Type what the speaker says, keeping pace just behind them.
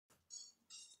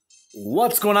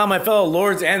What's going on, my fellow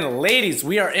lords and ladies?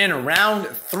 We are in round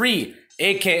 3,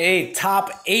 aka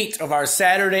top 8 of our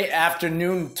Saturday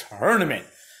afternoon tournament.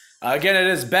 Again, it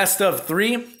is best of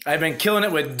 3. I've been killing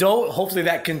it with Dote. Hopefully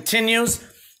that continues.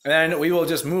 And then we will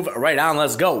just move right on.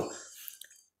 Let's go.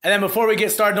 And then before we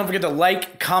get started, don't forget to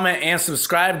like, comment, and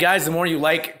subscribe. Guys, the more you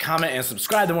like, comment, and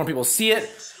subscribe, the more people see it,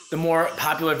 the more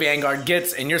popular Vanguard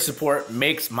gets, and your support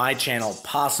makes my channel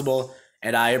possible,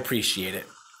 and I appreciate it.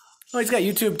 Oh, he's got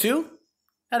YouTube too?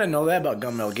 I didn't know that about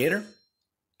Gunmetal Gator.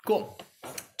 Cool.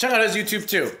 Check out his YouTube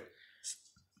too.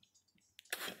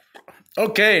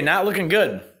 Okay, not looking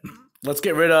good. Let's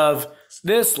get rid of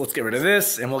this. Let's get rid of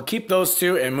this. And we'll keep those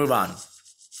two and move on.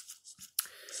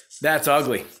 That's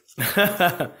ugly.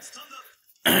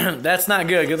 That's not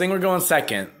good. Good thing we're going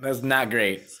second. That's not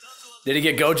great. Did he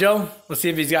get Gojo? Let's see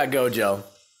if he's got Gojo.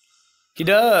 He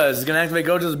does. He's going to activate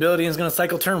Gojo's ability and he's going to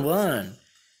cycle turn 1.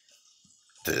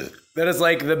 That is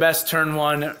like the best turn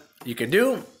 1 you could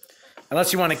do.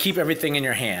 Unless you want to keep everything in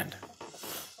your hand.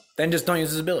 Then just don't use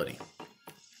his ability.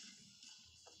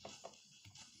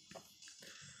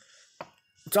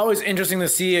 It's always interesting to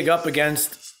see up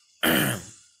against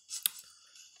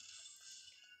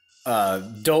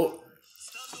Dote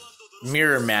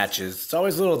mirror matches. It's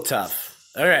always a little tough.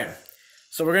 Alright.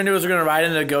 So what we're going to do is we're going to ride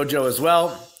into Gojo as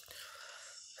well.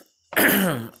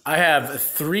 I have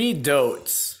 3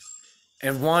 Dotes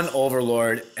and 1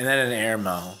 Overlord and then an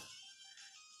Airmo.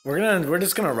 We're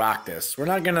just gonna rock this. We're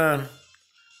not gonna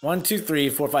 1, 2, 3,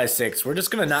 4, 5, 6. We're just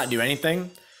gonna not do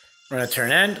anything. We're gonna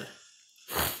turn end.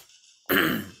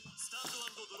 And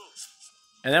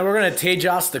then we're gonna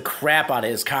Tejas the crap out of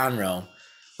his Conroe.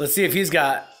 Let's see if he's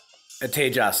got a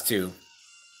Tejas too.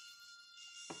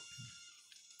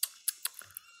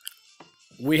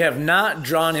 We have not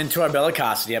drawn into our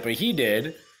Bellicosity yet, but he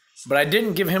did. But I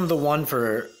didn't give him the one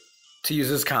to use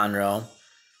his Conroe.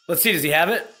 Let's see, does he have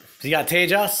it? Has he got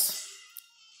Tejas?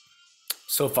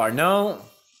 So far, no.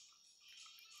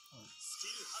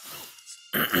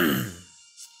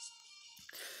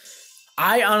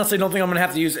 I honestly don't think I'm going to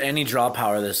have to use any draw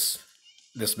power this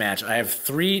match. I have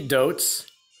 3 Dotes,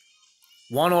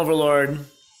 1 Overlord.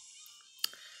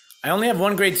 I only have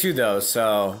 1 grade 2 though,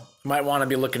 so you might want to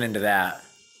be looking into that.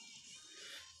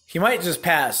 He might just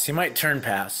pass. He might turn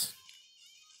pass.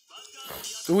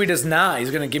 Ooh, he does not. He's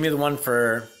going to give me the one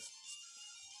for...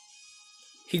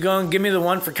 He's going to give me the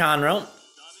one for Conroe.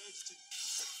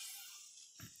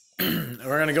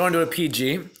 We're going to go into a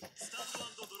PG.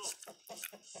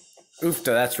 Oofta,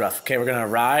 that's rough. Okay, we're going to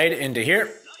ride into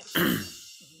here.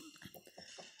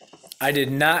 I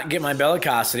did not get my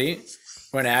Bellicosity.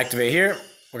 We're going to activate here.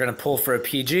 We're going to pull for a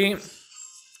PG.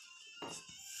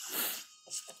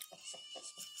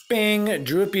 Bing,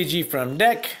 drew a PG from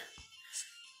deck.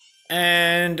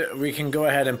 And we can go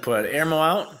ahead and put Airmo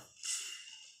out.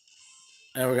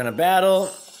 And we're going to battle.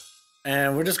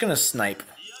 And we're just going to snipe.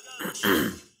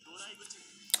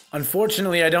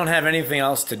 Unfortunately, I don't have anything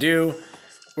else to do.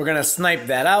 We're going to snipe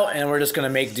that out. And we're just going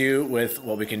to make do with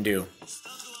what we can do.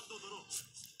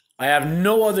 I have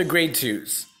no other grade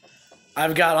 2s.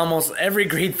 I've got almost every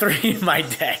grade 3 in my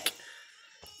deck.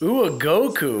 Ooh, a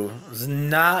Goku. I was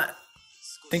not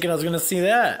thinking I was going to see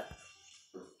that.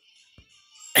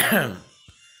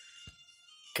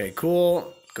 Okay,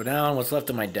 cool. Go down. What's left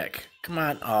of my deck? Come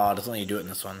on. Oh, it doesn't let you do it in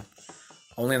this one.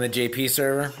 Only on the JP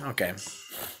server? Okay.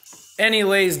 And he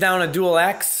lays down a dual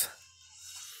axe.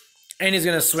 And he's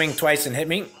going to swing twice and hit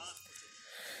me.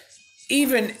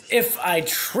 Even if I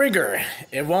trigger,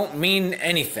 it won't mean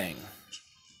anything.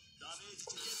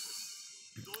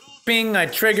 Bing, I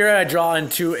trigger, I draw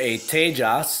into a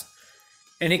Tejas.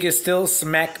 And he can still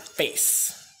smack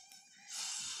face.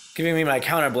 Giving me my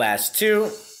counterblast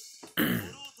too.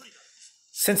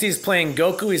 Since he's playing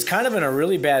Goku, he's kind of in a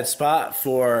really bad spot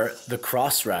for the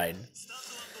cross ride.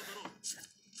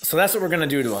 So that's what we're going to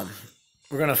do to him.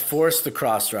 We're going to force the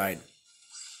cross ride.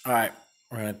 Alright,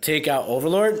 we're going to take out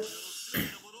Overlord.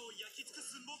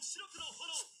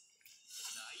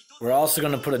 We're also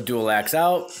going to put a dual axe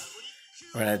out.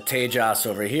 We're going to Tejas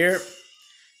over here.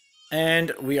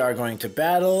 And we are going to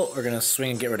battle. We're going to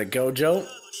swing and get rid of Gojo.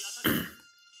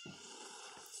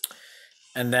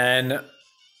 And then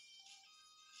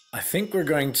I think we're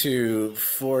going to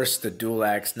force the dual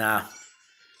axe. Nah.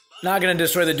 Not going to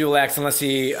destroy the dual axe unless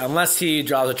he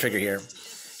draws a trigger here.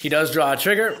 He does draw a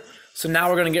trigger. So now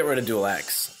we're going to get rid of dual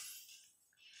axe.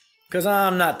 Because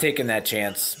I'm not taking that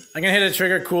chance. I can hit a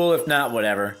trigger, cool. If not,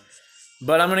 whatever.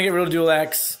 But I'm going to get rid of dual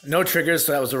axe. No triggers,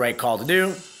 so that was the right call to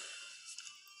do.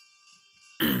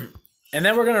 And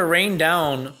then we're going to rain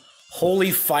down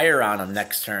Holy Fire on him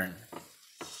next turn.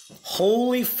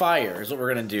 Holy Fire is what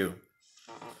we're going to do.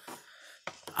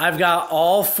 I've got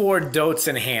all 4 dotes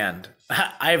in hand.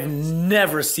 I've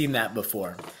never seen that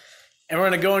before. And we're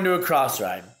going to go into a cross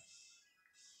ride.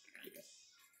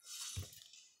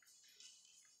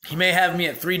 He may have me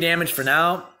at 3 damage for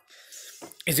now.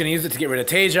 He's going to use it to get rid of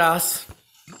Tejas.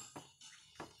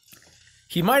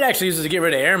 He might actually use it to get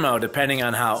rid of Airmo, depending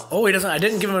on how... Oh, he doesn't... I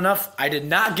didn't give him enough... I did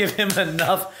not give him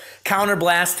enough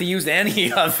counterblast to use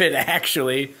any of it,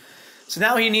 actually. So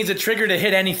now he needs a trigger to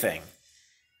hit anything.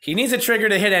 He needs a trigger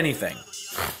to hit anything.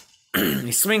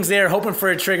 He swings there, hoping for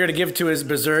a trigger to give to his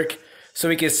Berserk so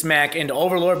he can smack into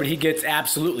Overlord, but he gets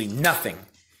absolutely nothing.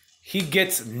 He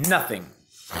gets nothing.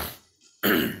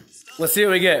 Let's see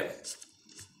what we get.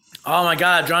 Oh my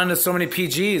god, drawn into so many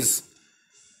PGs.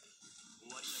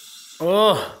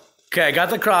 Oh, okay, I got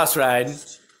the cross ride,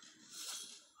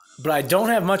 but I don't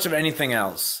have much of anything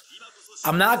else.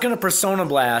 I'm not going to Persona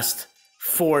Blast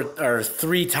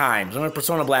 3 times. I'm going to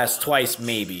Persona Blast twice,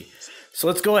 maybe. So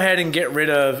let's go ahead and get rid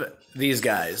of these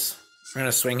guys. We're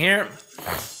going to swing here.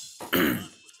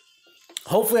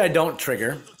 Hopefully I don't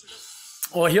trigger.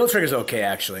 Well, heal trigger's okay,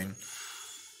 actually.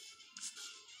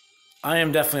 I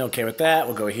am definitely okay with that.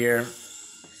 We'll go here.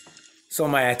 So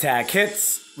my attack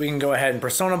hits. We can go ahead and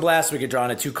Persona Blast. We can draw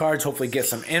into 2 cards, hopefully get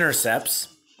some intercepts.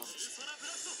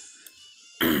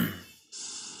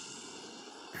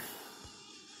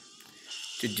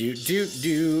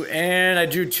 And I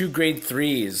drew 2 grade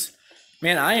 3s.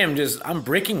 Man, I'm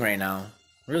breaking right now.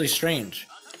 Really strange.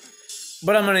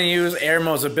 But I'm going to use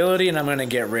Airmo's ability, and I'm going to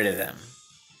get rid of them.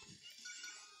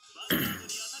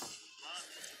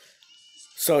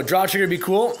 So, draw trigger would be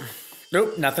cool.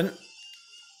 Nope, nothing.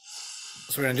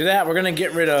 So we're going to do that. We're going to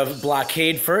get rid of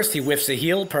Blockade first. He whiffs a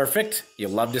heal. Perfect.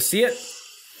 You'll love to see it.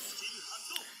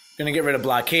 Going to get rid of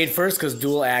Blockade first because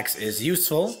Dual Axe is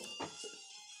useful.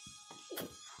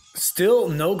 Still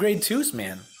no grade 2s,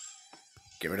 man.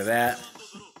 Get rid of that.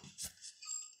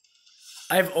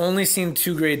 I've only seen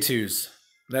 2 grade 2s.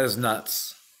 That is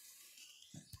nuts.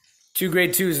 2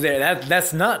 grade 2s there.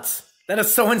 That's nuts. That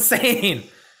is so insane.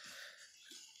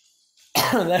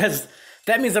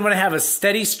 That means I'm going to have a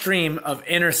steady stream of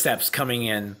intercepts coming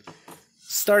in.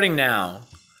 Starting now.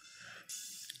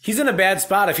 He's in a bad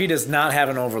spot if he does not have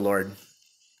an Overlord.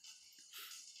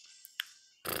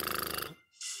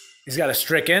 He's got a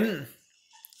Stricken.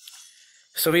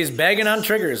 So he's begging on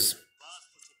triggers.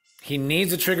 He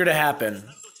needs a trigger to happen.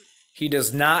 He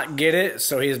does not get it,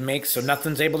 so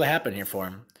nothing's able to happen here for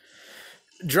him.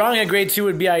 Drawing a grade 2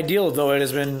 would be ideal, though it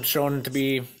has been shown to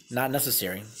be not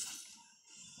necessary.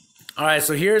 Alright,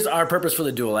 so here's our purpose for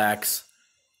the Dual Axe.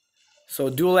 So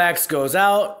Dual Axe goes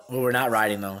out. Well, we're not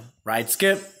riding, though. Ride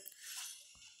skip.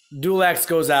 Dual Axe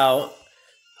goes out.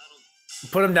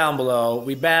 Put him down below.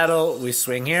 We battle. We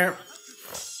swing here.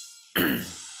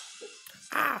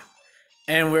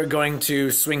 And we're going to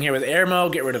swing here with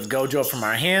Airmo. Get rid of Gojo from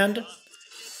our hand.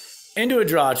 Into a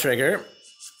draw trigger.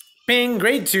 Bing,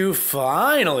 grade 2.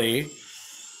 Finally.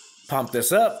 Pump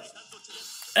this up.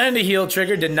 And a heal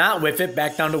trigger. Did not whiff it.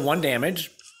 Back down to 1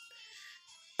 damage.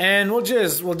 And we'll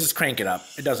just crank it up.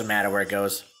 It doesn't matter where it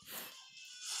goes.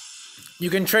 You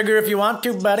can trigger if you want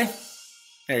to, buddy.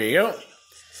 There you go.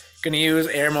 Gonna use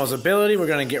Airmo's ability. We're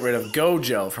gonna get rid of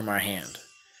Gojo from our hand.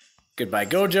 Goodbye,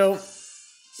 Gojo.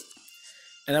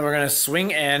 And then we're gonna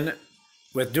swing in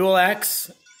with Dual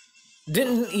Axe.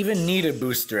 Didn't even need a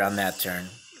booster on that turn.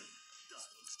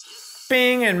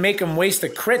 Bing, and make him waste a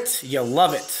crit. You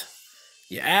love it.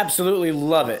 You absolutely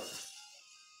love it.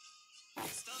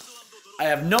 I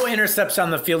have no intercepts on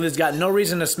the field. He's got no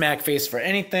reason to smack face for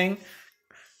anything.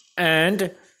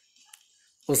 And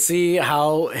we'll see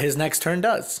how his next turn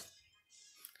does.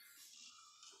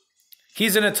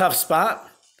 He's in a tough spot.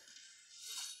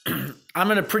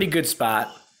 I'm in a pretty good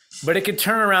spot, but it could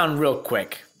turn around real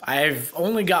quick. I've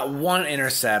only got 1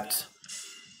 intercept.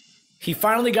 He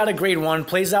finally got a grade 1,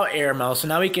 plays out Airmo, so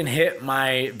now he can hit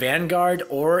my Vanguard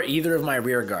or either of my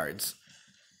rear guards.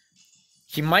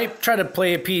 He might try to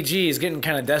play a PG. He's getting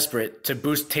kind of desperate to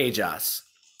boost Tejas.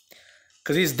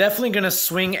 Because he's definitely going to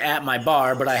swing at my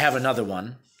bar, but I have another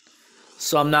one.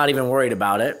 So I'm not even worried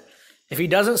about it. If he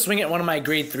doesn't swing at one of my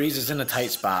grade 3s, he's in a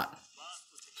tight spot.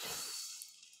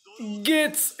 And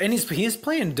he is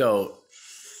playing dope.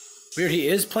 Weird, he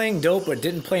is playing dope, but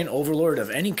didn't play an Overlord of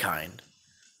any kind.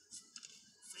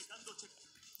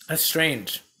 That's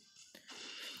strange.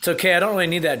 It's okay, I don't really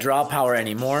need that draw power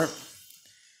anymore.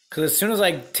 Because as soon as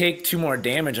I take 2 more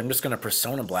damage, I'm just going to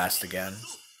Persona Blast again.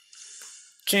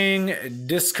 Ching,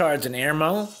 discards an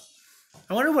Airmo.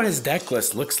 I wonder what his deck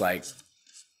list looks like.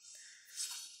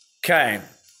 Okay,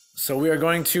 so we are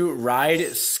going to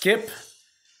ride skip.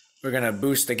 We're going to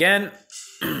boost again,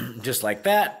 just like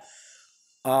that.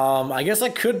 I guess I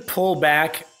could pull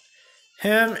back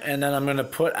him, and then I'm gonna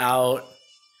put out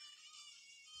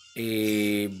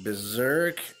a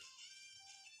Berserk.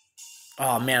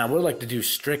 Oh man, I would like to do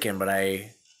Stricken, but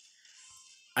I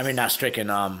mean not Stricken,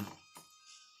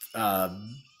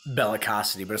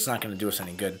 Bellicosity, but it's not gonna do us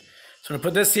any good. So I'm gonna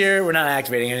put this here. We're not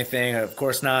activating anything, of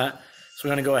course not. So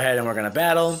we're gonna go ahead and we're gonna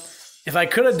battle. If I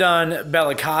could have done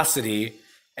Bellicosity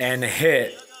and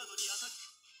hit,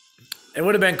 it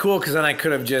would have been cool because then I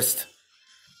could have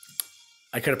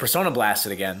Persona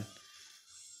Blasted again.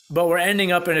 But we're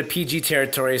ending up in a PG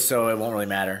territory, so it won't really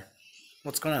matter.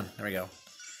 What's going on? There we go.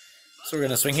 So we're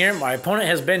going to swing here. My opponent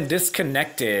has been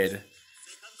disconnected.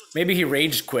 Maybe he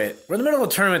rage quit. We're in the middle of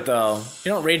a tournament, though.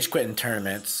 You don't rage quit in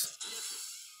tournaments.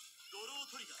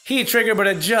 He triggered, but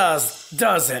it just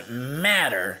doesn't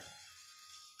matter.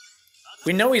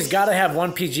 We know he's got to have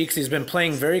one PG because he's been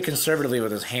playing very conservatively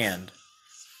with his hand.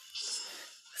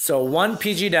 So 1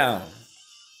 PG down.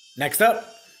 Next up.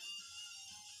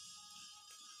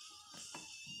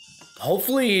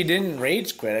 Hopefully he didn't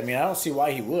rage quit. I mean, I don't see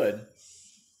why he would.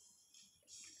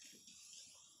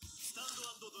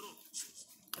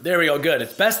 There we go, good.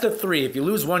 It's best of 3. If you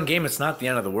lose one game, it's not the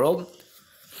end of the world.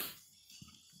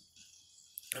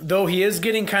 Though he is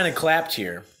getting kind of clapped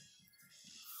here.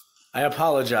 I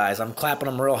apologize. I'm clapping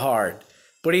him real hard.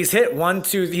 But he's hit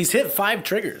he's hit 5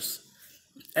 triggers.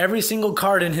 Every single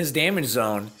card in his damage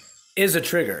zone is a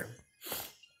trigger.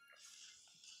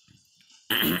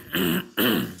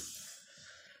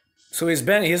 So he's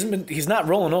not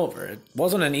rolling over. It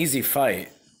wasn't an easy fight.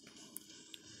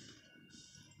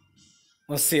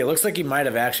 Let's see. It looks like he might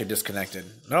have actually disconnected.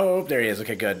 No, there he is.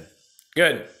 Okay, good.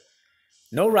 Good.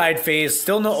 No ride phase.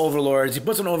 Still no overlords. He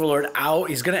puts an overlord out.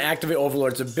 He's going to activate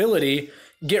overlord's ability,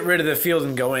 get rid of the field,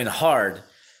 and go in hard.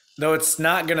 Though it's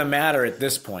not going to matter at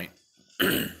this point.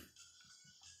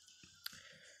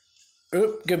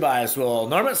 Oop, goodbye as well,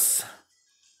 Normus.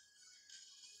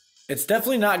 It's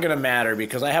definitely not going to matter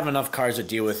because I have enough cards to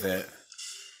deal with it.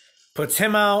 Puts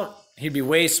him out. He'd be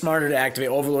way smarter to activate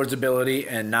Overlord's ability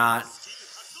and not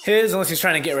his, unless he's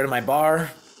trying to get rid of my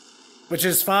bar. Which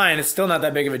is fine. It's still not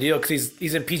that big of a deal because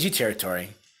he's in PG territory.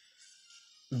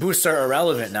 Boosts are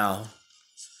irrelevant now.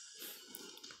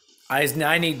 I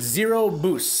need 0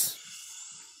 boosts.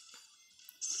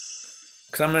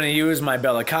 Because I'm going to use my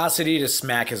Bellicosity to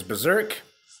smack his Berserk.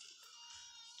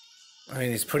 I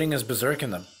mean, he's putting his Berserk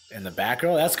in the back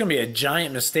row. That's going to be a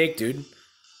giant mistake, dude.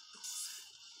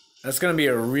 That's going to be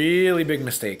a really big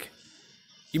mistake.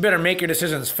 You better make your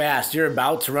decisions fast. You're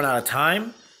about to run out of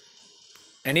time.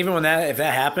 And even if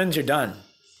that happens, you're done.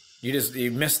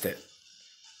 You missed it.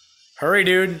 Hurry,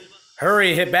 dude.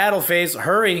 Hurry, hit battle phase.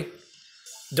 Hurry.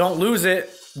 Don't lose it.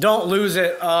 Don't lose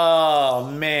it.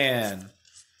 Oh, man.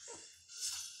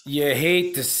 You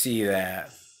hate to see that.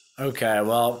 Okay,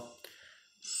 well,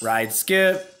 ride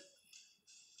skip.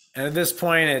 And at this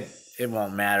point, it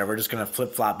won't matter. We're just going to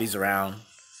flip-flop these around.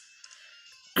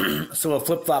 So we'll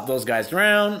flip-flop those guys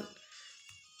around.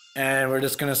 And we're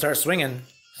just going to start swinging.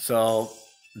 So,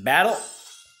 battle.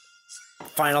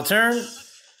 Final turn.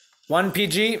 1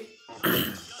 PG.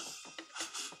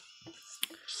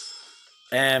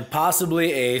 And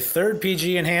possibly a 3rd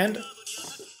PG in hand.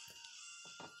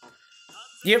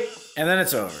 Yep, and then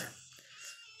it's over.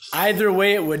 Either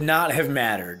way, it would not have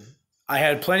mattered. I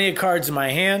had plenty of cards in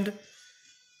my hand.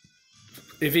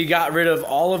 If he got rid of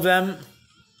all of them,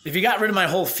 if he got rid of my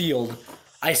whole field,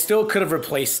 I still could have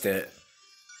replaced it.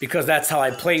 Because that's how I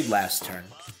played last turn.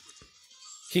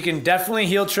 He can definitely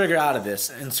heal trigger out of this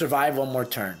and survive one more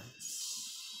turn.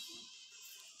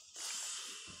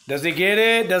 Does he get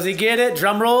it? Does he get it?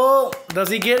 Drum roll. Does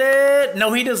he get it?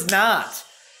 No, he does not.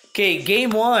 Okay,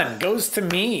 game 1 goes to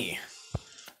me.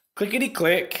 Clickety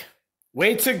click.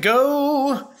 Way to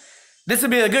go. This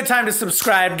would be a good time to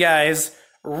subscribe, guys.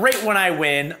 Right when I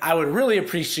win. I would really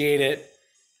appreciate it.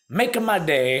 Making my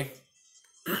day.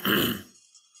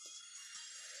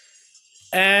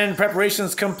 And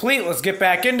preparation's complete. Let's get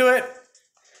back into it.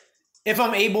 If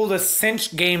I'm able to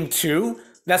cinch game 2,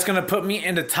 that's going to put me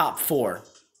into top 4.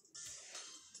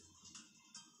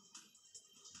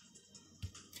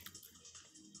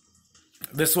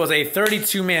 This was a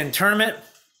 32-man tournament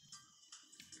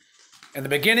in the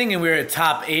beginning, and we're at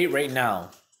top 8 right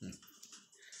now.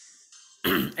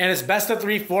 And it's best of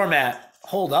 3 format.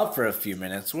 Hold up for a few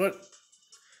minutes. What?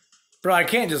 Bro, I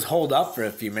can't just hold up for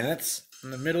a few minutes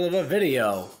in the middle of a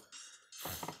video.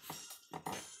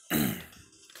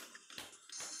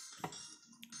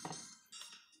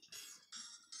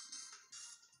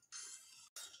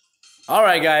 All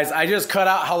right, guys. I just cut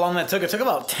out how long that took. It took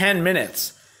about 10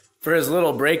 minutes for his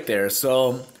little break there.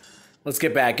 So Let's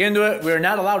get back into it. We're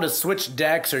not allowed to switch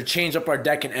decks or change up our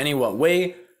deck in any what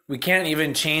way. We can't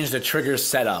even change the trigger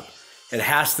setup. It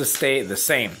has to stay the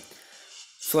same.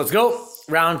 So let's go.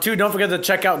 Round 2. Don't forget to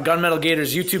check out Gunmetal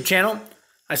Gator's YouTube channel.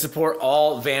 I support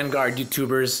all Vanguard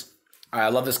YouTubers. I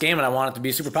love this game and I want it to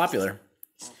be super popular.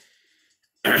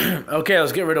 Okay,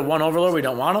 let's get rid of one Overlord. We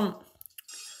don't want him.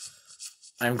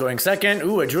 I'm going second.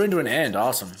 Ooh, I drew into an end.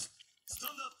 Awesome.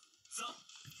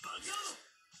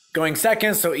 Going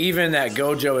second, so even that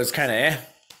Gojo is kind of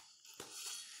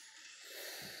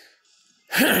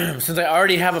eh. Since I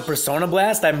already have a Persona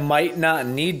Blast, I might not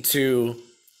need to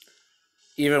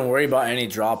even worry about any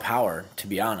draw power, to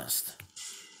be honest.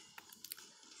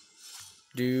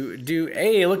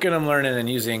 Hey, look at him learning and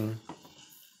using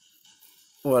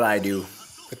what I do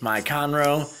with my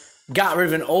Conroe. Got rid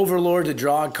of an Overlord to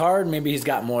draw a card. Maybe he's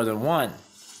got more than one.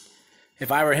 If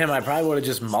I were him, I probably would have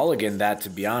just mulliganed that, to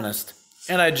be honest.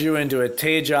 And I drew into a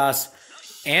Tejas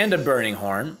and a Burning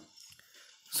Horn.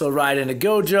 So right into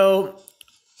Gojo.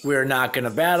 We're not going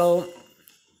to battle.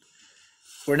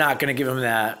 We're not going to give him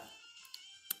that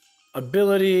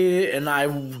ability. And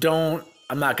I'm not going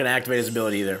to activate his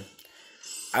ability either.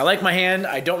 I like my hand.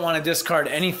 I don't want to discard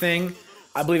anything.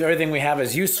 I believe everything we have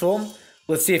is useful.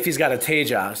 Let's see if he's got a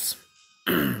Tejas.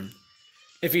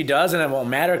 If he does, then it won't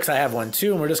matter because I have one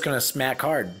too. And we're just going to smack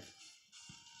hard.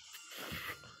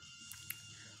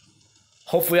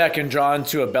 Hopefully I can draw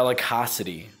into a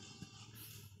Bellicosity.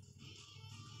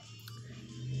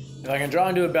 If I can draw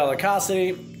into a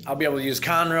Bellicosity, I'll be able to use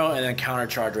Conroe and then counter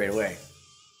charge right away.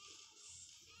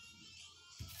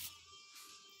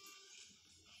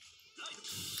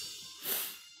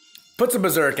 Puts a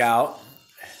Berserk out.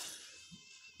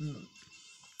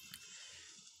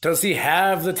 Does he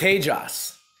have the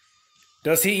Tejas?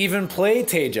 Does he even play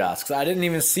Tejas? Because I didn't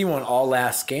even see one all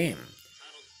last game.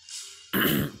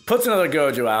 Puts another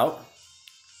Gojo out.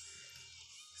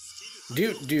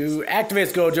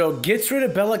 Activates Gojo. Gets rid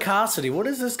of Bellicosity. What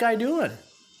is this guy doing?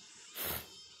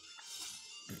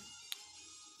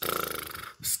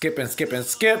 Skip and skip and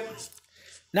skip.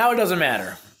 Now it doesn't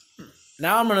matter.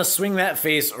 Now I'm going to swing that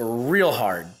face real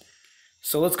hard.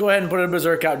 So let's go ahead and put a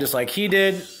Berserk out just like he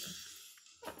did.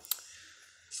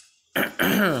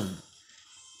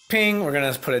 Ping. We're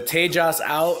going to put a Tejas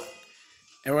out.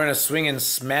 And we're going to swing and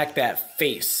smack that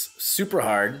face super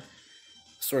hard.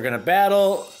 So we're going to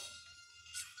battle.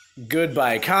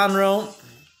 Goodbye, Conroe.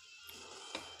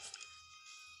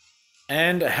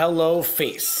 And hello,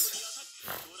 face.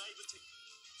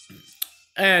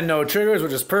 And no triggers,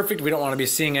 which is perfect. We don't want to be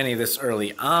seeing any of this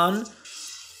early on.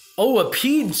 Oh, a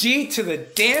PG to the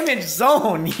damage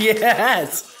zone.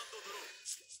 Yes.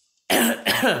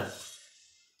 And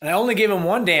I only gave him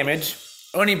 1 damage.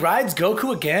 Oh, and he rides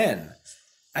Goku again.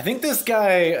 I think this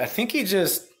guy,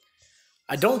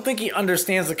 I don't think he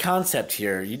understands the concept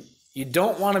here. You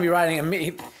don't want to be riding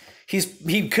him.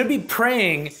 He could be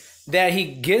praying that he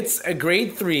gets a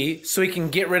grade 3 so he can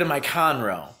get rid of my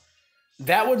Conroe.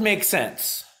 That would make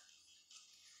sense.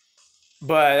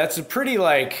 But that's a pretty,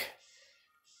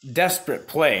 desperate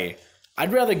play.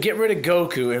 I'd rather get rid of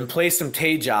Goku and play some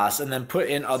Tejas and then put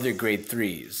in other grade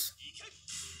 3s.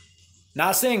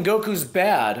 Not saying Goku's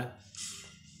bad.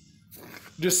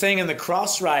 Just saying in the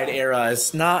cross-ride era,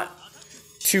 it's not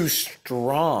too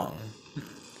strong.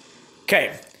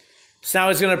 Okay, so now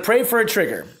he's going to pray for a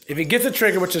trigger. If he gets a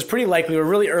trigger, which is pretty likely, we're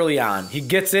really early on. He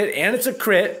gets it, and it's a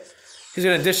crit. He's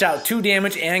going to dish out 2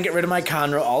 damage and get rid of my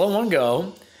Conroe all in one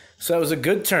go. So that was a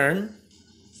good turn.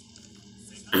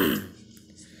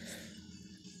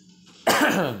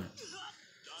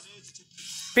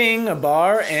 Bing, a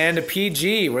bar, and a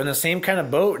PG. We're in the same kind of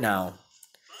boat now.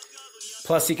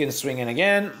 Plus he can swing in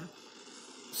again.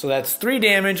 So that's 3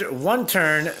 damage, 1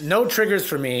 turn, no triggers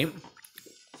for me.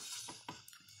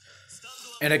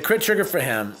 And a crit trigger for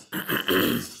him.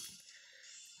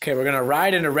 Okay, we're going to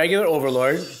ride into regular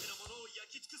Overlord.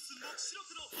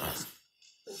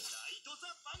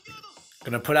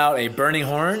 Going to put out a Burning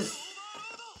Horn.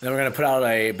 Then we're going to put out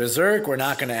a Berserk. We're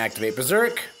not going to activate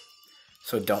Berserk.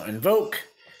 So don't invoke.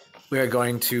 We are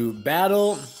going to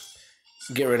battle.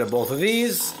 Get rid of both of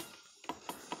these.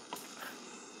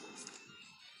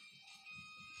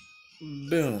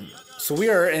 Boom. So we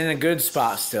are in a good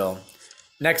spot still.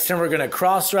 Next turn we're going to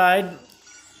cross ride.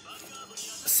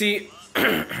 See,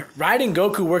 riding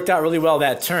Goku worked out really well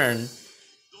that turn.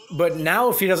 But now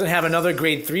if he doesn't have another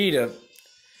grade 3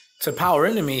 to power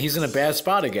into me, he's in a bad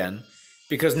spot again.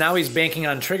 Because now he's banking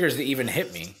on triggers to even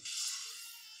hit me.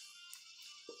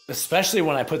 Especially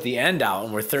when I put the end out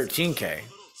and we're 13k.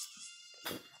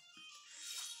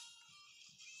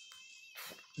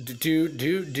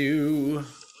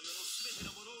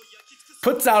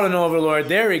 Puts out an Overlord.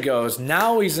 There he goes.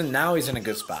 Now he's in a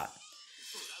good spot.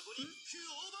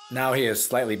 Now he is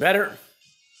slightly better.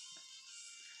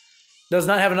 Does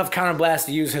not have enough counterblast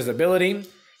to use his ability.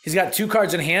 He's got 2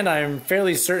 cards in hand. I am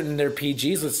fairly certain they're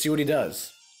PGs. Let's see what he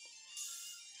does.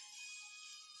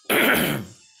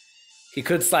 He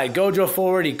could slide Gojo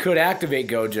forward. He could activate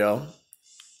Gojo.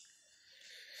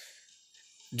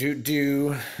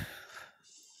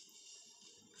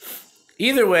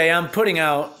 Either way, I'm putting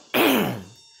out...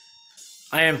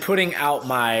 I am putting out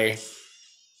my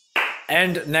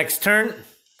end next turn.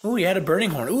 Ooh, he had a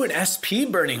Burning Horn. Ooh, an SP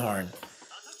Burning Horn.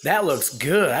 That looks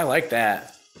good. I like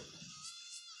that.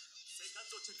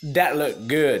 That looked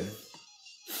good.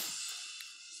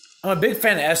 I'm a big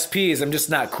fan of SPs. I'm just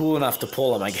not cool enough to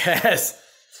pull them, I guess.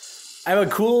 I have a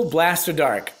cool Blaster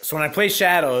Dark. So when I play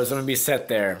Shadows, I'm going to be set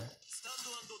there.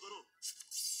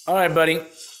 Alright, buddy.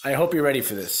 I hope you're ready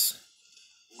for this.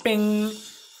 Bing.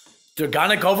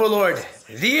 Dragonic Overlord.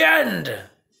 The end.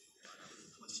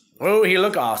 Oh, he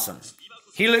looked awesome.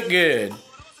 He looked good.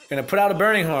 Gonna put out a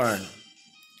Burning Horn.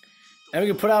 And we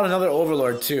can put out another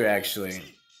Overlord too, actually.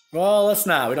 Well, let's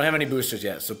not. We don't have any boosters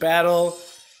yet. So battle.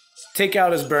 Take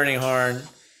out his Burning Horn.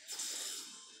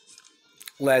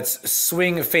 Let's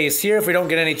swing face here. If we don't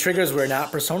get any triggers, we're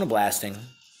not Persona Blasting.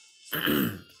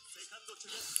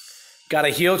 Got a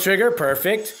heal trigger.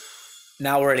 Perfect.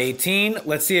 Now we're at 18.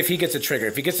 Let's see if he gets a trigger.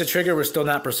 If he gets a trigger, we're still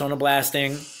not Persona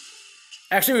Blasting.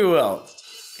 Actually, we will.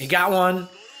 He got one.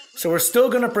 So we're still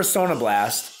going to Persona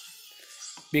Blast.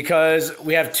 Because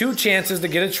we have 2 chances to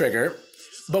get a trigger.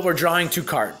 But we're drawing 2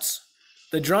 cards.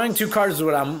 The drawing 2 cards is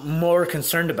what I'm more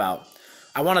concerned about.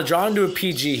 I want to draw into a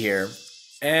PG here.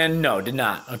 And no, did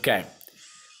not. Okay.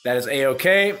 That is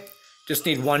A-okay. Just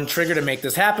need 1 trigger to make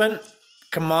this happen.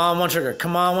 Come on, 1 trigger.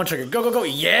 Come on, 1 trigger. Go, go, go.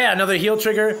 Yeah, another heal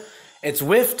trigger. It's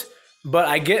whiffed, but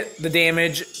I get the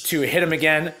damage to hit him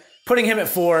again, putting him at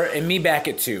 4 and me back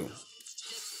at 2.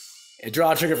 A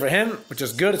draw trigger for him, which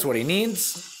is good. It's what he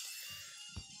needs.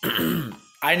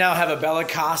 I now have a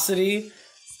Bellicosity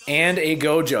and a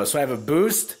Gojo. So I have a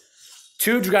boost,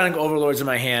 2 Dragonic Overlords in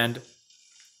my hand,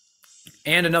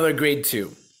 and another grade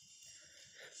 2.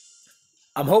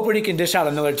 I'm hoping he can dish out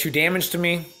another 2 damage to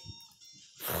me.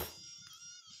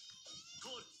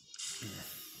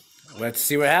 Let's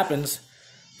see what happens.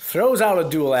 Throws out a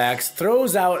Dual Axe,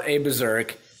 throws out a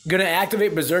Berserk. Gonna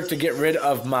activate Berserk to get rid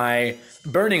of my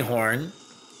Burning Horn.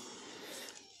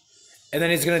 And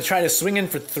then he's gonna try to swing in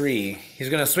for 3. He's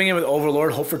gonna swing in with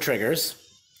Overlord, hope for triggers.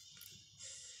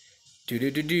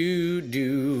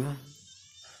 Do.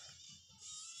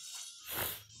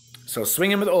 So swing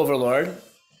in with Overlord.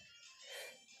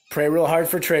 Pray real hard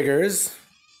for triggers.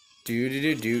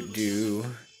 Do.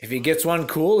 If he gets one,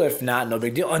 cool. If not, no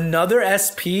big deal. Another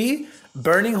SP?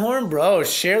 Burning Horn? Bro,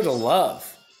 share the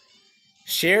love.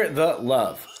 Share the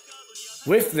love.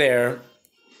 Whiff there.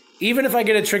 Even if I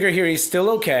get a trigger here, he's still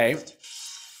okay.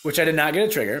 Which I did not get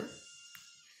a trigger.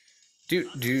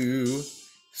 Do.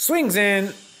 Swings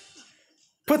in.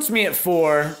 Puts me at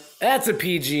 4. That's a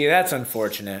PG. That's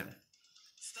unfortunate.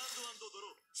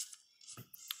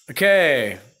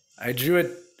 Okay. I drew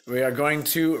it. We are going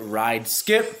to ride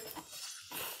skip.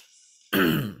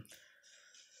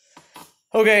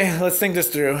 Okay, let's think this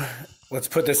through. Let's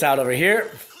put this out over here.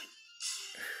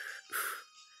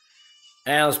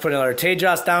 And let's put another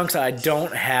Tejas down because I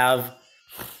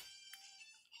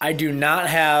do not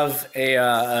have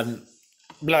a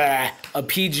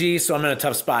PG, so I'm in a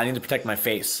tough spot. I need to protect my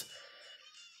face.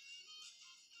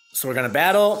 So we're going to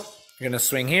battle. We're going to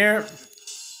swing here.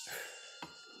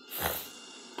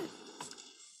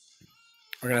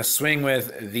 We're going to swing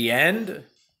with the end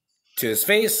to his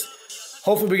face.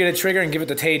 Hopefully we get a trigger and give it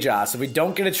to Tejas. If we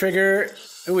don't get a trigger,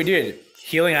 oh, we did.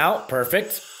 Healing out,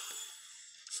 perfect.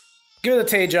 Give it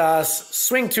to Tejas,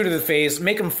 swing 2 to the face,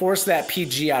 make him force that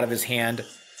PG out of his hand,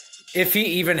 if he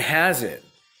even has it.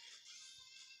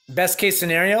 Best case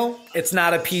scenario, it's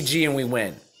not a PG and we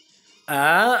win.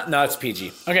 No, it's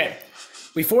PG. Okay,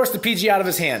 we force the PG out of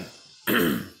his hand.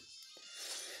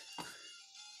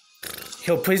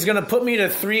 He's gonna put me to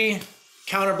 3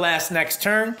 counterblast next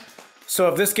turn. So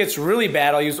if this gets really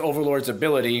bad, I'll use Overlord's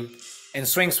ability and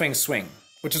swing,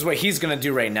 which is what he's going to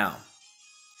do right now.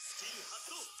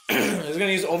 He's going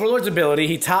to use Overlord's ability.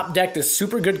 He top decked a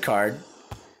super good card.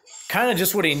 Kind of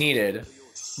just what he needed.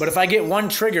 But if I get 1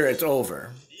 trigger, it's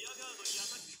over.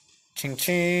 Ching,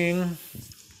 ching.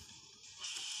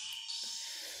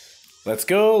 Let's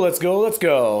go, let's go, let's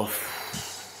go.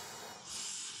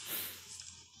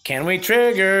 Can we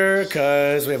trigger?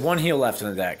 Because we have 1 heal left in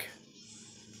the deck.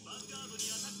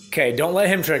 Okay, don't let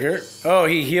him trigger. Oh,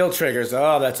 he heal triggers.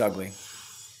 Oh, that's ugly.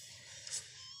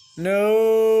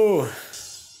 No.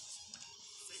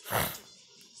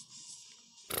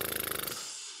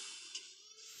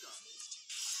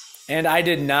 And I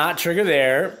did not trigger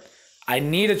there. I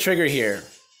need a trigger here.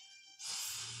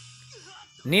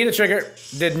 Need a trigger.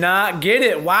 Did not get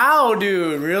it. Wow,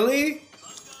 dude. Really?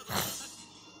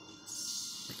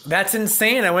 That's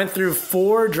insane. I went through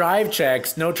 4 drive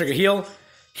checks. No trigger. Heal.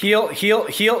 Heal. Heal.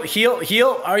 Heal. Heal.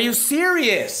 Heal. Are you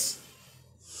serious?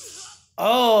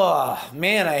 Oh,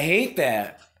 man. I hate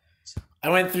that. I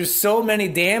went through so many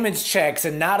damage checks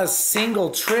and not a single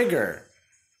trigger.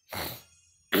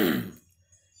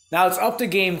 Now it's up to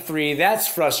game 3. That's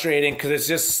frustrating because it's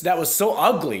just, that was so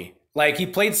ugly. Like, he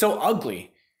played so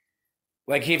ugly.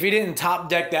 Like, if he didn't top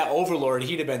deck that Overlord,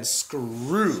 he'd have been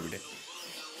screwed.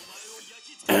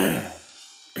 All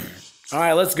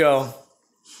right, let's go.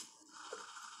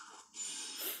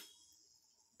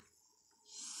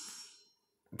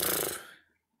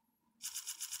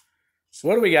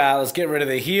 What do we got? Let's get rid of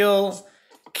the heal.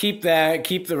 Keep that.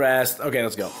 Keep the rest. Okay,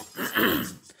 let's go.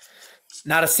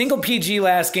 Not a single PG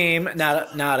last game.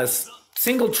 Not a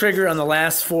single trigger on the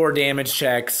last 4 damage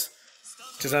checks.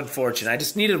 Which is unfortunate. I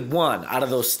just needed 1 out of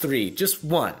those 3. Just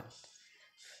 1.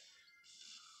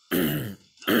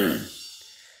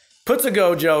 Puts a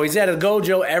Gojo. He's had a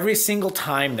Gojo every single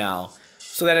time now.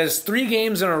 So that is 3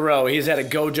 games in a row. He's had a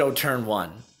Gojo turn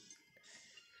 1.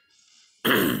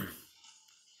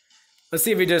 Let's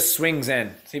see if he just swings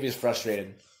in. See if he's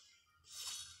frustrated.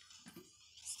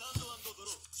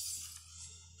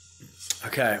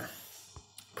 Okay.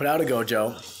 Put out a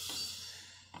Gojo.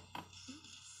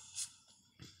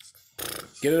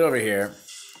 Get it over here.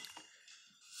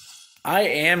 I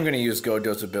am going to use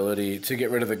Gojo's ability to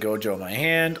get rid of the Gojo in my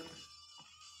hand.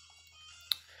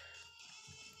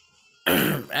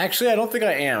 Actually, I don't think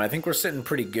I am. I think we're sitting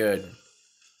pretty good,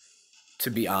 to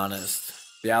be honest.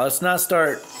 Yeah, let's not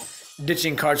start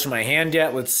ditching cards from my hand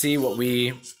yet. Let's see what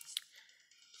we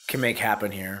can make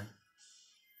happen here.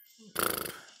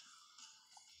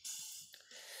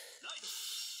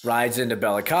 Rides into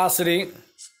Bellicosity,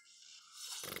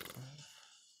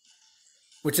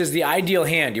 which is the ideal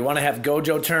hand. You want to have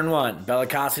Gojo turn 1,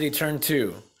 Bellicosity turn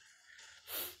 2.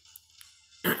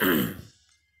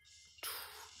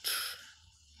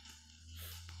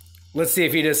 Let's see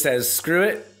if he just says screw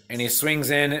it and he swings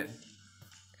in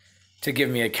to give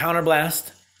me a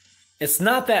counterblast. It's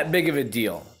not that big of a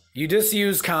deal. You just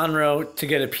use Conroe to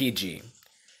get a PG.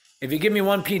 If you give me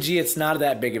 1 PG, it's not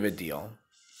that big of a deal.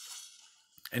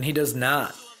 And he does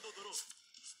not.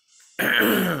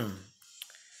 Okay,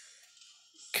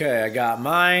 I got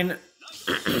mine.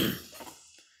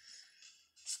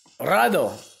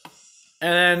 Rado.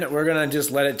 And then we're going to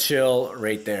just let it chill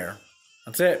right there.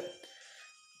 That's it.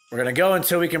 We're going to go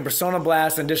until we can Persona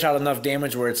Blast and dish out enough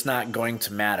damage where it's not going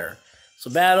to matter. So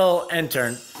battle, end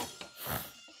turn.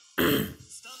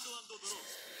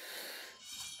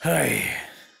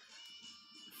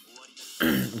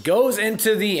 Goes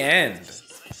into the end.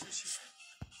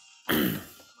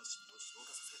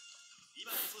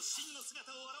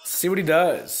 See what he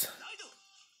does.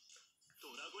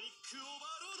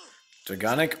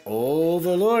 Dragonic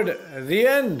Overlord. The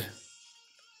end.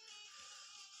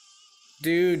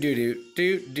 Do.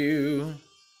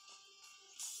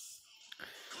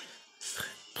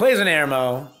 Plays an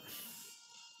Airmo.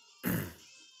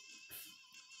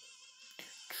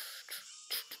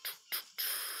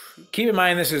 Keep in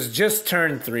mind this is just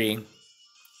turn 3.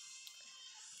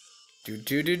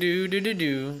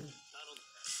 Do.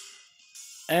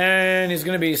 And he's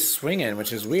going to be swinging,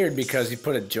 which is weird because he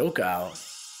put a joke out.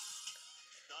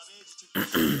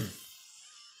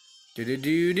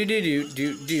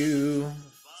 Do.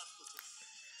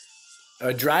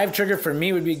 A drive trigger for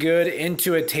me would be good.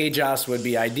 Into a Tejas would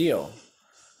be ideal.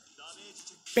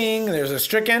 Bing, there's a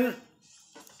Stricken.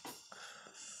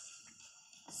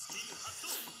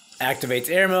 Activates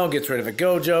Airmo, gets rid of a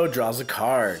Gojo, draws a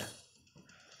card.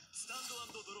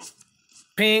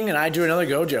 Ping, and I drew another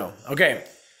Gojo. Okay,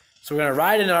 so we're going to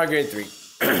ride into our grade 3.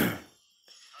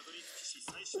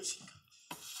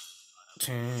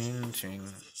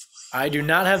 I do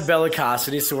not have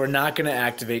Bellicosity, so we're not going to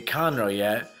activate Conroe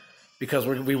yet because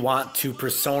we want to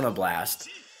Persona Blast. So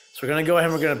we're going to go ahead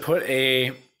and we're going to put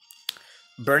a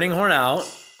Burning Horn out.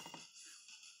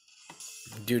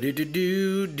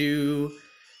 Do.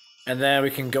 And then we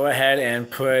can go ahead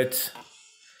and put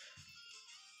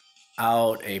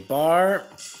out a bar.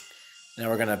 Now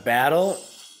we're going to battle.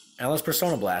 And let's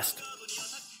Persona Blast.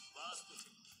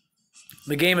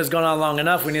 The game has gone on long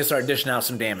enough. We need to start dishing out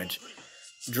some damage.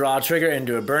 Draw a trigger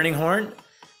into a Burning Horn.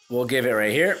 We'll give it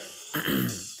right here.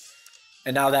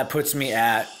 And now that puts me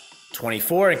at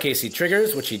 24 in case he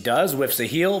triggers, which he does. Whiffs a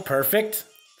heal. Perfect.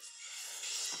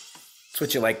 That's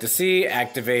what you like to see.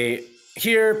 Activate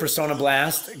here. Persona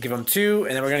Blast. Give him 2.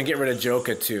 And then we're going to get rid of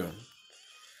Joka too.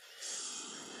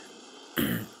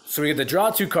 So we get to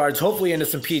draw 2 cards. Hopefully into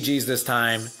some PGs this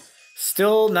time.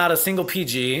 Still not a single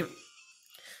PG.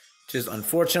 Which is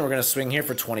unfortunate. We're going to swing here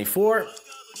for 24.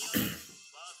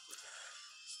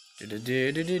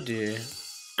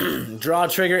 Draw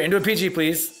trigger into a PG,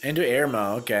 please. Into air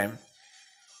mode. Okay. And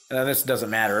then this doesn't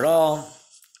matter at all.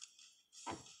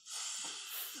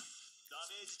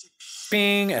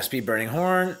 Bing. SP Burning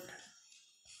Horn. And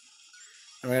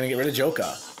we're going to get rid of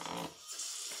Joka.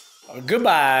 Oh,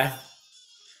 goodbye.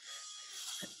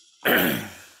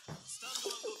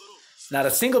 Not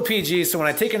a single PG, so when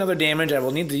I take another damage, I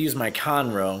will need to use my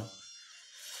Conroe.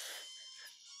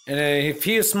 And if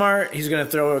he is smart, he's going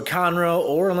to throw a Conroe,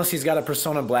 or unless he's got a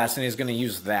Persona Blast, and he's going to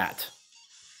use that.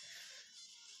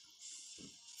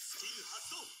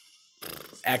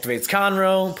 Activates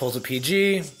Conroe, pulls a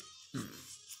PG,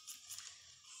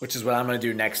 which is what I'm going to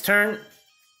do next turn.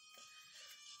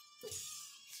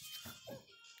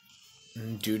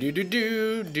 Do.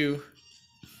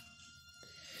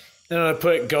 Then I'm going to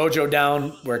put Gojo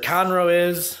down where Conroe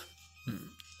is.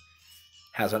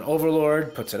 Has an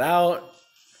Overlord, puts it out.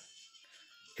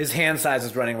 His hand size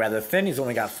is running rather thin. He's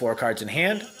only got 4 cards in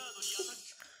hand.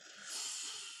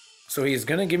 So he's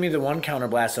going to give me the 1 counter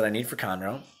blast that I need for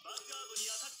Conroe.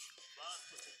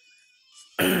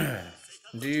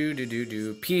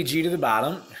 PG to the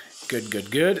bottom.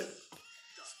 Good.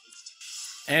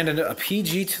 And a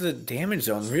PG to the damage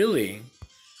zone, really.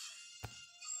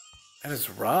 That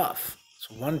is rough.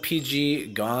 So 1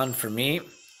 PG gone for me.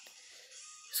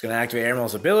 He's going to activate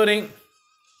Airmail's ability.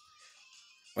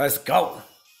 Let's go.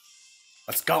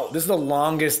 Let's go. This is the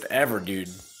longest ever, dude.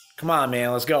 Come on,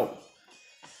 man. Let's go.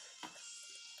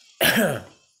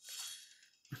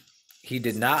 He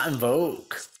did not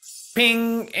invoke.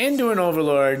 Ping. Into an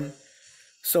Overlord.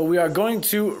 So we are going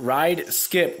to ride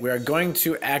Skip. We are going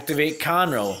to activate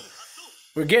Conroe.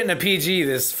 We're getting a PG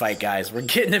this fight, guys. We're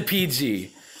getting a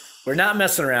PG. We're not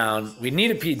messing around. We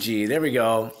need a PG. There we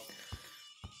go.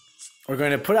 We're going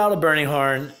to put out a Burning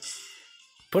Horn.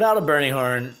 Put out a Burning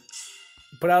Horn.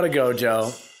 Put out a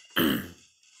Gojo.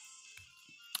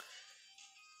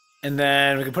 And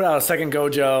then we can put out a second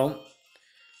Gojo. And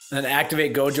then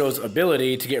activate Gojo's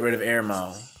ability to get rid of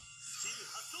Airmo.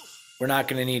 We're not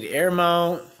going to need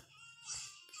Airmo.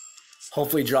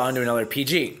 Hopefully draw into another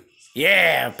PG.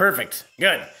 Yeah, perfect.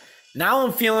 Good. Now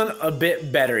I'm feeling a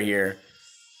bit better here.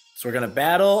 So we're going to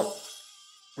battle.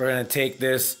 We're going to take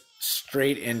this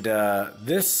straight into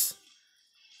this.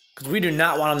 Because we do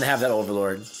not want him to have that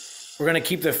Overlord. We're going to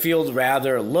keep the field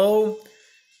rather low.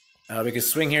 We can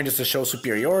swing here just to show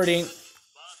superiority.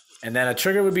 And then a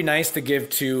trigger would be nice to give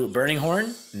to Burning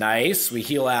Horn. Nice. We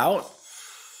heal out.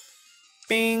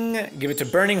 Bing. Give it to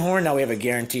Burning Horn. Now we have a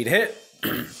guaranteed hit.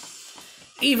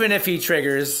 Even if he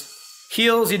triggers.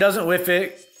 Heals. He doesn't whiff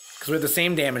it. Because we have the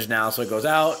same damage now. So it goes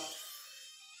out.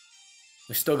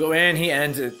 We still go in. He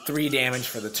ends at 3 damage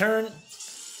for the turn.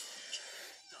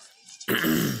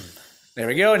 There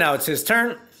we go. Now it's his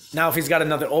turn. Now if he's got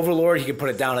another Overlord, he can put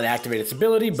it down and activate its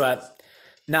ability, but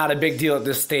not a big deal at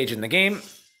this stage in the game.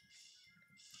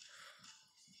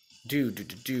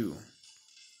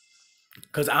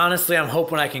 Because honestly, I'm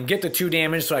hoping I can get the 2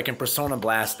 damage so I can Persona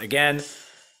Blast again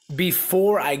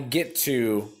before I get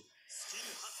to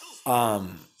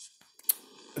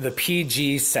the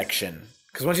PG section.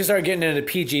 Because once you start getting into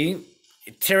PG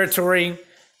territory,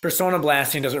 Persona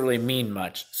Blasting doesn't really mean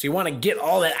much. So you want to get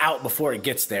all that out before it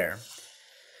gets there.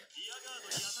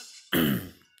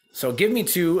 So give me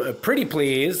 2, pretty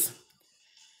please.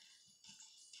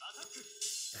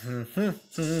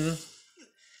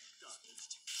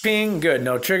 Ping, good.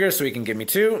 No trigger, so he can give me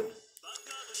 2.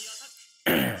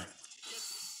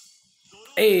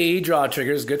 Draw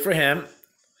triggers, good for him.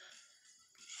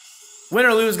 Win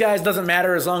or lose, guys, doesn't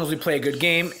matter as long as we play a good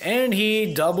game. And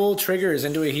he double triggers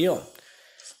into a heal.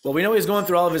 Well, we know he's going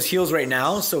through all of his heals right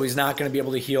now, so he's not going to be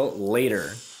able to heal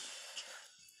later.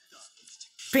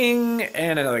 Ping,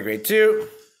 and another grade 2.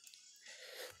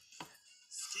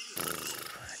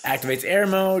 Activates air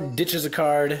mode, ditches a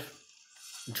card,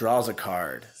 draws a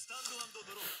card.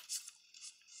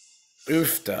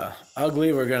 Oofta.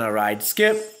 Ugly, we're going to ride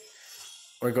Skip.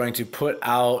 We're going to put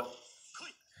out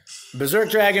Berserk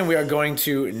Dragon. We are going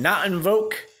to not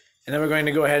invoke. And then we're going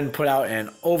to go ahead and put out an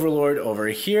Overlord over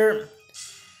here.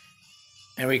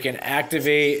 And we can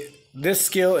activate this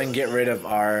skill and get rid of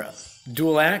our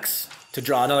Dual Axe to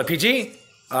draw another PG.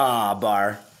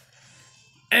 Bar.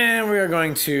 And we are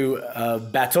going to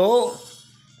battle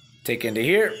Take into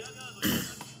here.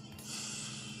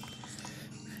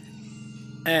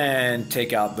 And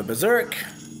take out the Berserk.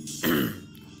 And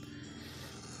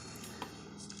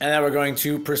then we're going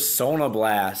to Persona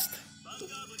Blast.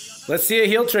 Let's see a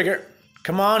heal trigger.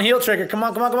 Come on, heal trigger. Come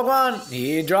on, come on, come on, come on.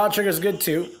 He draw trigger's good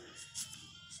too.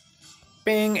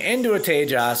 Bing, into a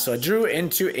Tejas. So I drew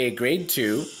into a grade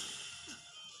 2.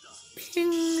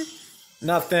 Bing.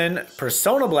 Nothing.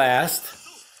 Persona Blast.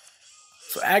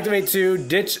 So activate 2,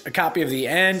 ditch a copy of the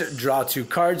end, draw 2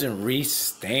 cards, and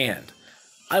restand.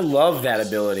 I love that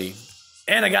ability.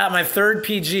 And I got my 3rd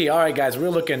PG. All right, guys, we're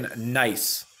looking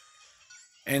nice.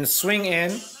 And swing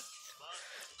in.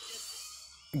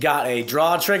 Got a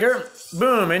draw trigger.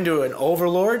 Boom, into an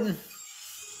Overlord.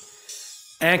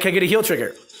 And can I get a heal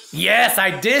trigger? Yes,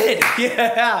 I did.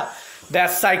 Yeah.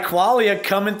 That's Psyqualia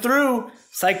coming through.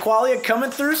 Psyqualia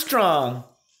coming through strong.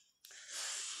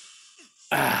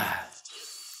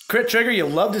 Crit trigger, you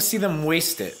love to see them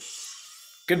waste it.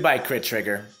 Goodbye, crit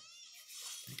trigger.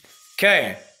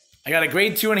 Okay, I got a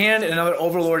grade 2 in hand and another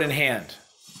Overlord in hand.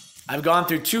 I've gone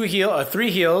through 3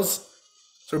 heals,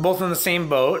 so we're both in the same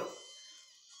boat.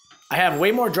 I have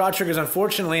way more draw triggers,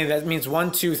 unfortunately. That means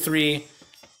 1, 2, 3,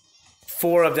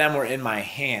 4 of them were in my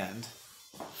hand,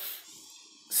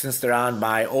 since they're on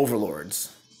my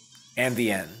Overlords and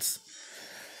the ends.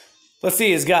 Let's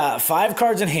see, he's got 5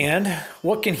 cards in hand.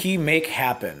 What can he make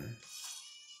happen?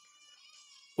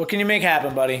 What can you make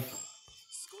happen, buddy?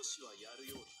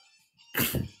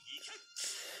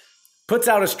 Puts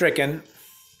out a Stricken.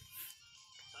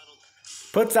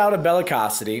 Puts out a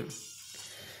Bellicosity.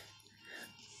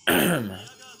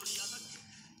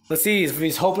 Let's see if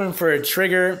he's hoping for a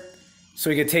trigger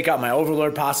so he could take out my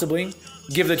Overlord possibly.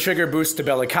 Give the trigger boost to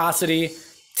Bellicosity.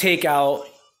 Take out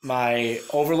my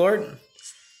Overlord.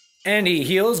 And he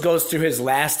heals, goes through his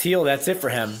last heal. That's it for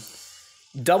him.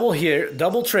 Double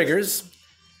triggers.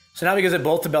 So now because it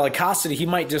both to Bellicosity, he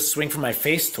might just swing for my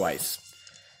face twice.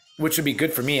 Which would be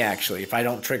good for me, actually, if I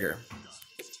don't trigger.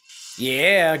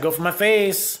 Yeah, go for my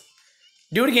face.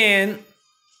 Do it again.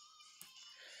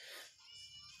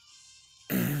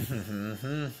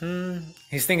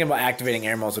 He's thinking about activating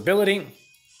Airmail's ability.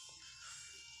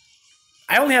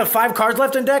 I only have 5 cards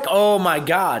left in deck? Oh my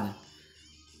god.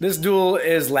 This duel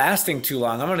is lasting too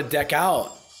long. I'm going to deck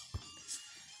out.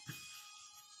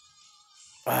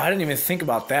 Oh, I didn't even think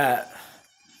about that.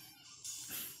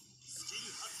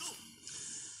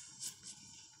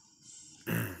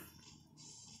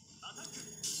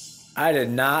 I did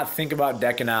not think about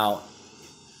decking out.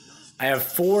 I have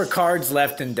 4 cards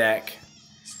left in deck.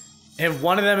 And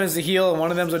one of them is a heal and one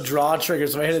of them is a draw trigger.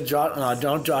 So if I hit a draw, no,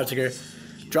 don't draw trigger.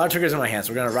 Draw triggers in my hand.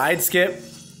 So we're going to ride skip.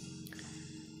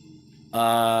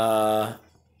 Not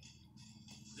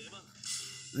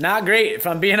great if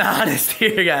I'm being honest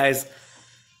here, guys.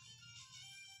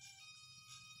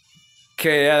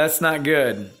 Okay, yeah, that's not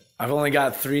good. I've only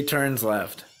got 3 turns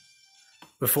left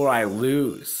before I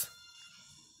lose.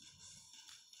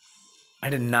 I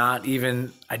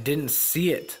didn't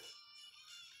see it.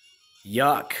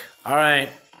 Yuck. All right.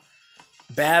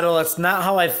 Battle. That's not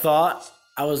how I thought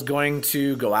I was going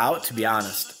to go out, to be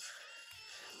honest.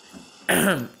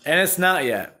 And it's not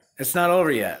yet. It's not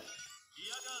over yet.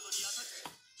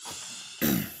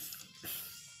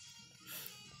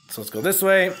 So let's go this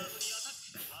way.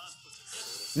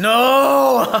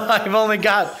 No! I've only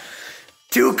got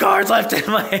 2 cards left in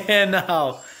my hand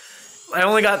now. I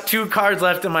only got 2 cards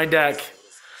left in my deck.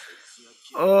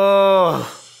 Oh.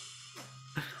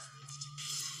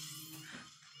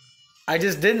 I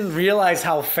just didn't realize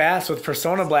how fast with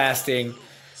Persona Blasting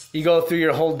you go through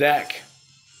your whole deck.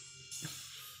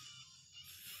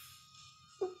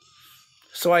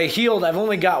 So I healed. I've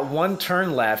only got 1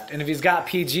 turn left. And if he's got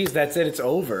PGs, that's it. It's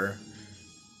over.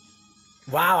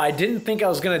 Wow, I didn't think I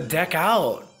was going to deck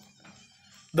out.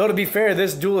 Though, to be fair,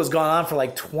 this duel has gone on for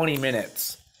like 20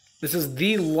 minutes. This is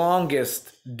the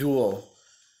longest duel.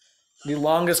 The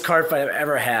longest card fight I've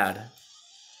ever had.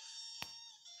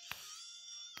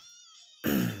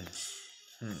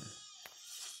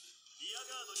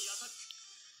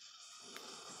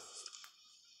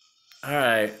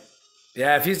 Alright.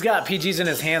 Yeah, if he's got PGs in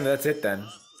his hand, that's it then.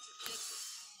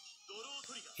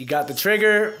 He got the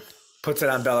trigger, puts it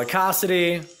on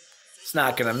Bellicosity. It's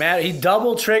not going to matter. He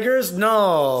double triggers?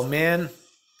 No, man.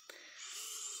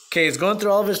 Okay, he's going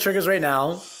through all of his triggers right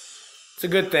now. It's a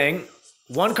good thing.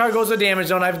 1 card goes to damage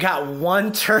zone. I've got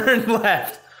 1 turn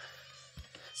left.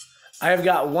 I have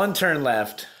got 1 turn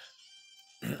left.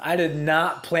 I did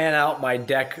not plan out my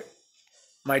deck,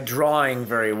 my drawing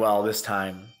very well this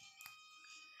time.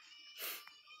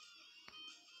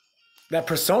 That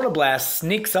Persona Blast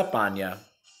sneaks up on you.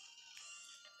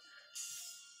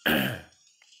 Okay,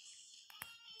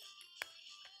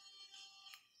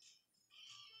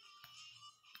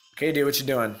 dude, what you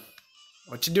doing?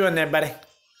 What you doing there, buddy?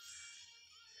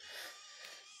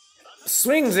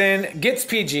 Swings in, gets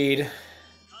PG'd.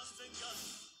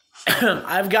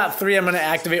 I've got 3. I'm going to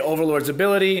activate Overlord's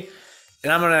ability.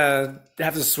 And I'm going to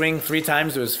have to swing 3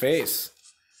 times to his face.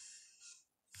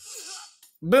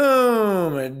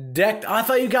 Boom! Decked. Oh, I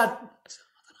thought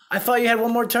you had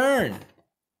one more turn.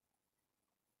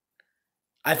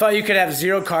 I thought you could have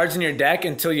 0 cards in your deck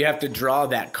until you have to draw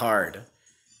that card.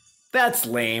 That's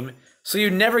lame. So you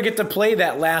never get to play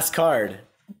that last card.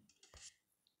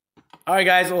 Alright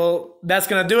guys, well, that's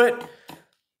going to do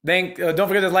it. Don't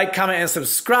forget to like, comment, and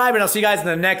subscribe, and I'll see you guys in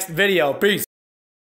the next video. Peace.